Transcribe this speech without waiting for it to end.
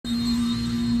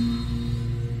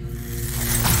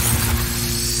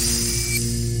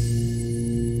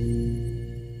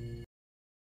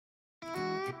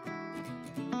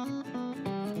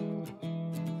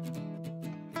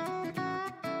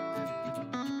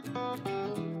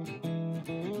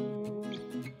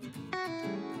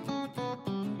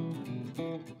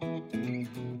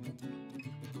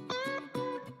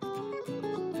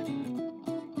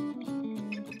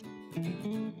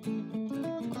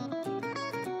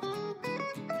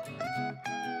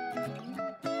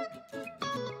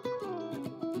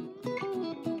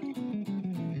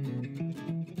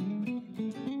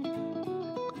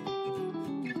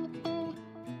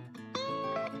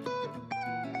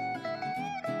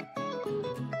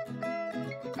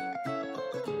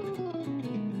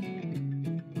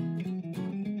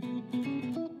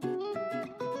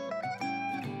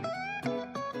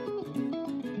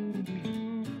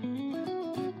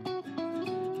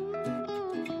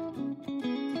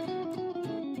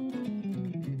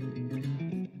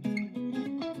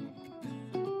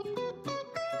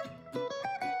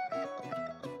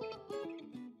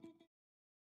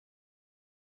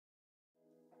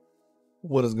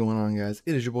What is going on, guys?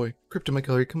 It is your boy CryptoMykel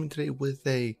here, coming today with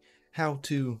a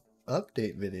how-to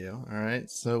update video. Alright,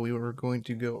 so we were going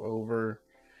to go over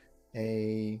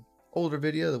a older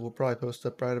video that we'll probably post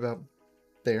up right about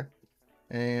there,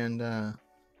 and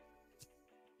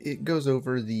it goes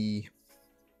over the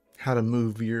how to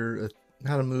move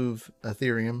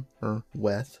Ethereum or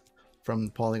WETH from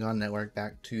the Polygon network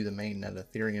back to the mainnet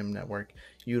Ethereum network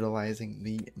utilizing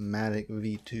the Matic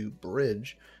V2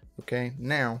 bridge. Okay,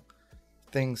 now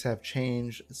things have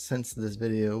changed since this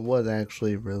video was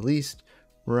actually released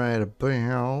right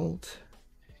about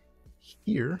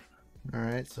here. All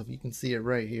right, so if you can see it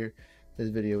right here, this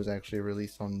video was actually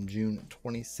released on June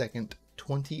 22nd,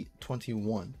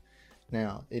 2021.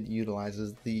 Now it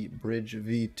utilizes the Bridge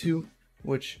V2,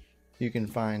 which you can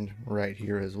find right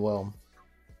here as well.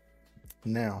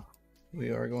 Now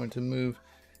we are going to move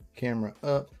camera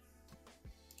up,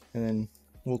 and then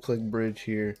we'll click bridge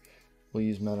here. We'll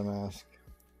use MetaMask.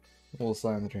 We'll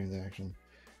sign the transaction,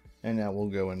 and now we'll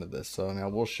go into this. So now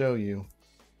we'll show you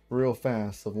real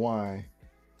fast of why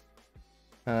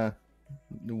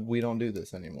we don't do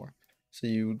this anymore. So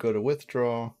you would go to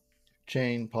withdraw,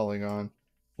 chain, Polygon.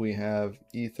 We have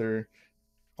Ether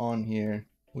on here.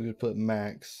 We would put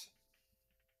max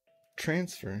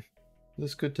transfer.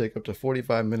 This could take up to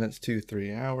 45 minutes to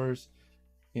 3 hours,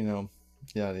 you know,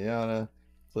 yada yada.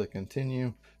 Click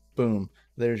continue. Boom,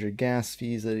 there's your gas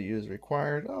fees that is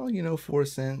required. Oh, you know, 4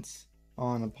 cents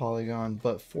on a Polygon,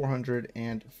 but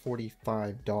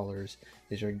 $445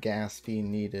 is your gas fee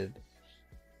needed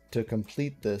to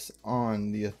complete this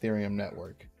on the Ethereum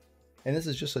network. And this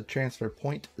is just a transfer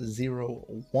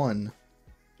 0.01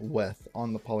 WETH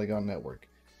on the Polygon network.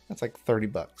 That's like 30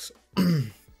 bucks.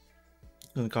 It's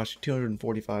gonna cost you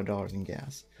 $245 in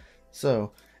gas.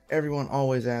 So everyone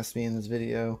always asks me in this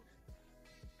video,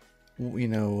 you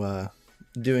know,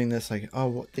 doing this like, oh,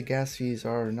 what, the gas fees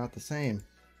are not the same.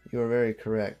 You are very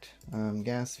correct.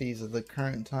 Gas fees at the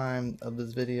current time of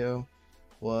this video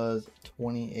was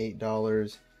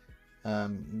 $28,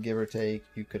 give or take.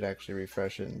 You could actually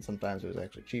refresh it, and sometimes it was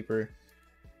actually cheaper.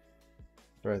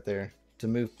 Right there. To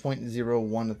move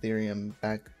 0.01 Ethereum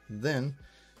back then,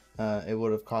 it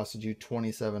would have costed you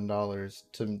 $27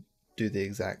 to do the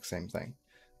exact same thing.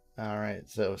 Alright,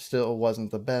 so still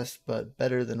wasn't the best, but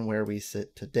better than where we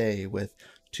sit today with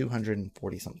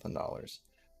 $240 something.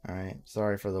 Alright,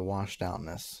 sorry for the washed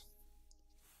outness.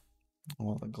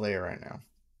 Well, the glare right now.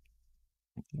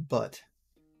 But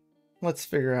let's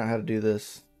figure out how to do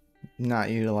this not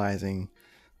utilizing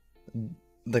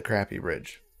the crappy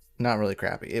bridge. Not really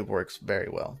crappy, it works very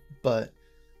well, but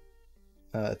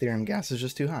Ethereum gas is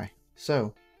just too high.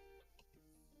 So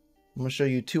I'm going to show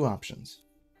you two options.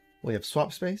 We have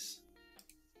swap space,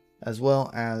 as well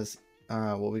as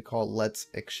what we call Let's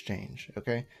Exchange.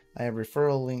 Okay, I have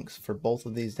referral links for both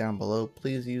of these down below.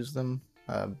 Please use them.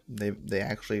 They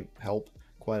actually help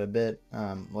quite a bit.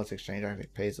 Let's Exchange actually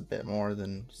pays a bit more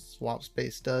than swap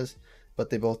space does, but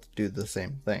they both do the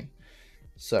same thing.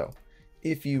 So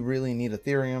if you really need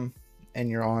Ethereum and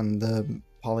you're on the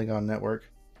Polygon network,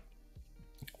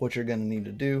 what you're going to need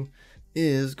to do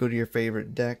is go to your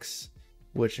favorite DEX,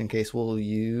 which in case we'll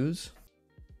use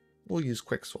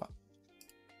QuickSwap.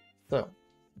 So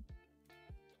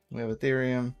we have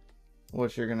Ethereum.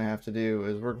 What you're gonna have to do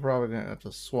is we're probably gonna have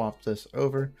to swap this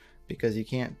over, because you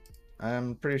can't,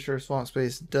 I'm pretty sure swap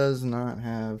space does not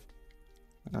have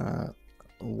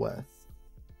WETH.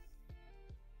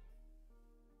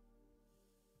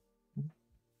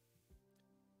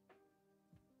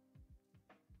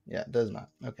 Yeah, it does not.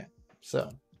 Okay, so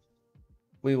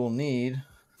we will need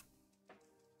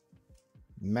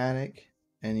Matic,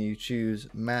 and you choose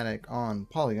Matic on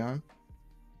Polygon,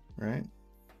 right?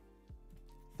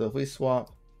 So if we swap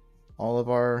all of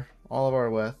our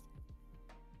WETH,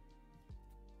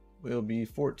 we'll be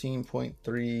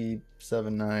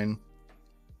 14.379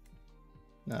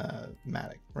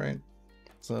 Matic, right?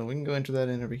 So we can go enter that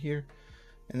in over here,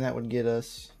 and that would get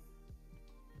us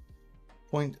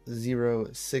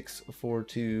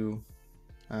 0.0642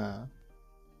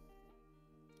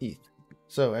 ETH.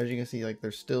 So as you can see, like,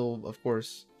 there's still, of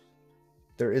course,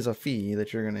 there is a fee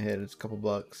that you're gonna hit. It's a couple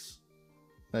bucks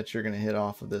that you're gonna hit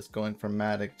off of this going from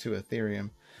Matic to Ethereum,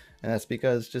 and that's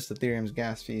because just Ethereum's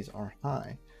gas fees are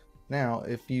high. Now,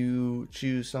 if you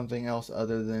choose something else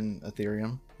other than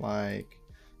Ethereum, like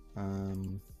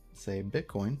say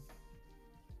Bitcoin,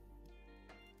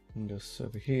 and go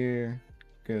over here,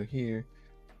 go here.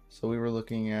 So we were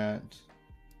looking at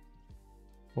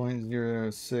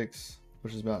 0.06,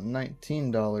 which is about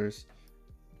 $19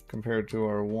 compared to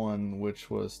our one, which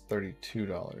was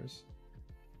 $32.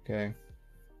 Okay,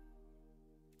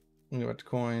 we go back to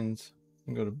coins,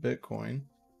 and go to Bitcoin.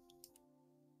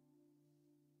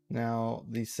 Now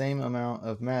the same amount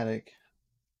of Matic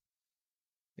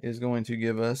is going to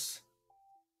give us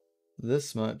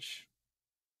this much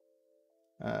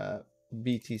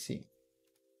BTC,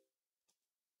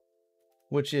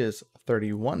 which is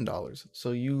 $31.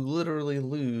 So you literally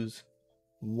lose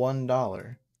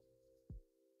 $1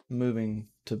 moving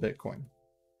to Bitcoin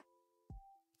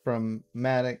from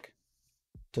Matic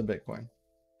to Bitcoin.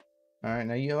 All right,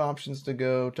 now you have options to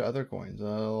go to other coins,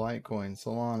 Litecoin,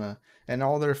 Solana, and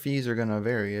all their fees are going to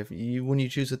vary. When you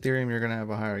choose Ethereum, you're going to have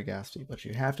a higher gas fee, but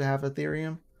you have to have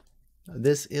Ethereum.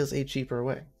 This is a cheaper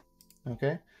way.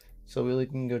 Okay, so we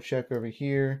can go check over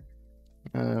here.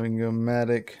 We can go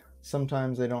Matic.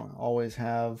 Sometimes they don't always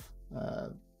have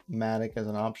Matic as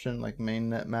an option, like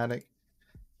mainnet Matic.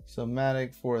 So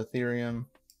Matic for Ethereum,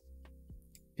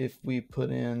 if we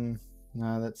put in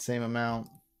that same amount,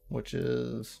 which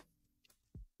is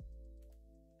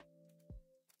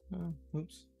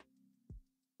oops,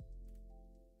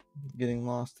 getting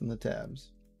lost in the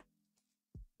tabs.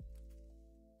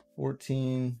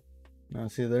 14. Now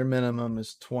see, their minimum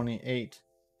is 28,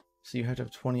 so you have to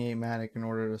have 28 Matic in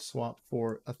order to swap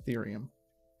for Ethereum.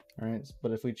 All right,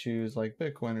 but if we choose like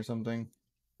Bitcoin or something,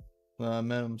 the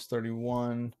minimum's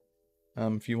 31.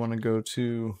 If you want to go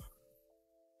to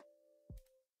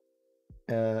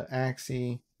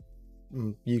Axie,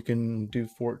 you can do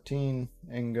 14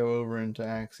 and go over into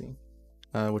Axie,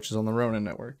 which is on the Ronin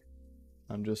network.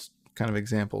 Just kind of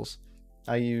examples.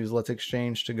 I use Let's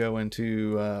Exchange to go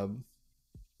into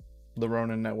the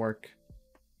Ronin network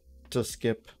to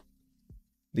skip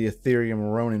the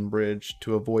Ethereum Ronin bridge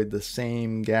to avoid the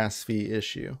same gas fee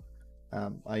issue.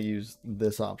 I use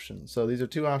this option. So these are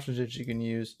two options that you can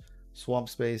use. Swap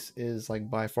space is like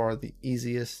by far the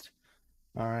easiest.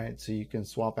 All right, so you can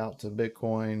swap out to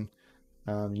Bitcoin.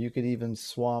 You could even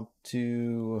swap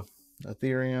to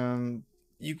Ethereum.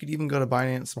 You could even go to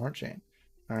Binance Smart Chain.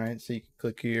 All right, so you can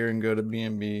click here and go to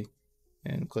BNB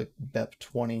and click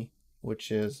BEP20,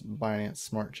 which is Binance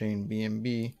Smart Chain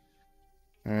BNB.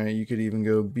 All right, you could even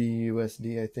go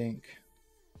BUSD, I think.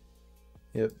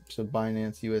 Yep, so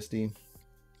Binance USD.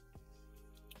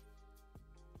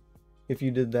 If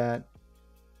you did that,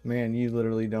 man, you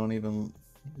literally don't even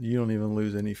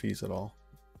lose any fees at all.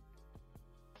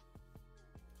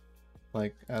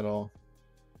 Like at all.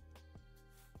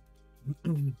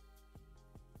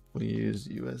 We use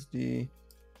USD.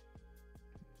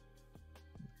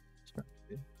 So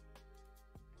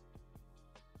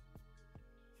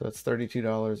that's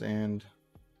 $32 and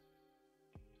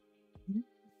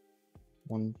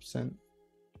 1 cent.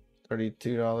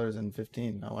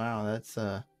 $32.15. Oh wow,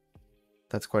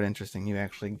 that's quite interesting. You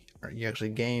actually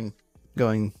gain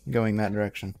going that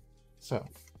direction. So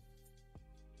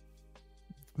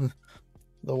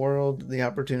the world, the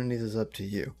opportunities is up to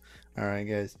you. All right,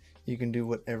 guys, you can do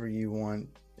whatever you want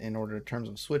in terms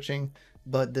of switching,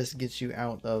 but this gets you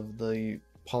out of the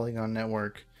Polygon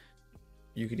network.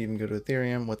 You could even go to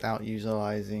Ethereum without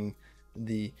utilizing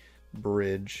the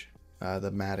bridge,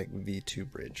 the Matic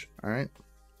V2 bridge. All right.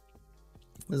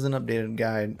 This is an updated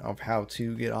guide of how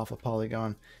to get off of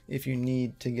Polygon if you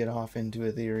need to get off into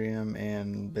Ethereum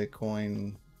and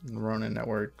Bitcoin, Ronin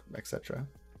network, etc.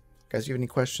 Guys, if you have any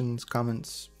questions,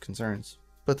 comments, concerns,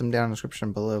 put them down in the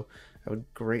description below. I would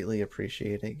greatly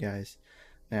appreciate it, guys.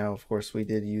 Now, of course, we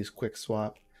did use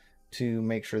QuickSwap to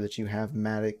make sure that you have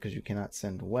Matic because you cannot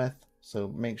send WETH. So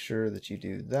make sure that you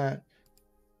do that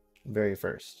very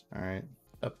first. All right.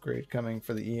 Upgrade coming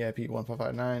for the EIP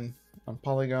 1559 on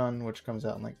Polygon, which comes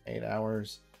out in like 8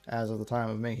 hours as of the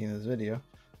time of making this video.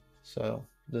 So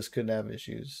this could have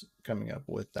issues coming up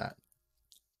with that.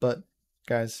 But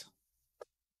guys,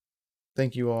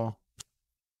 thank you all.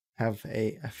 Have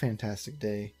a fantastic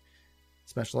day.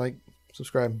 Smash the like,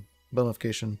 subscribe, bell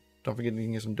notification. Don't forget you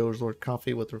can get some Doge Lord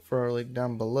coffee with referral link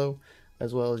down below,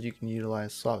 as well as you can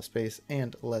utilize Swap Space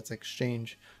and Let's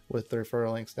Exchange with the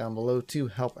referral links down below to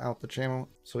help out the channel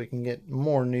so we can get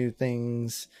more new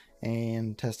things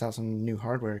and test out some new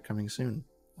hardware coming soon.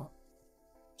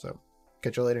 So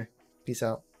catch you later. Peace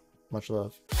out. Much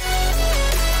love.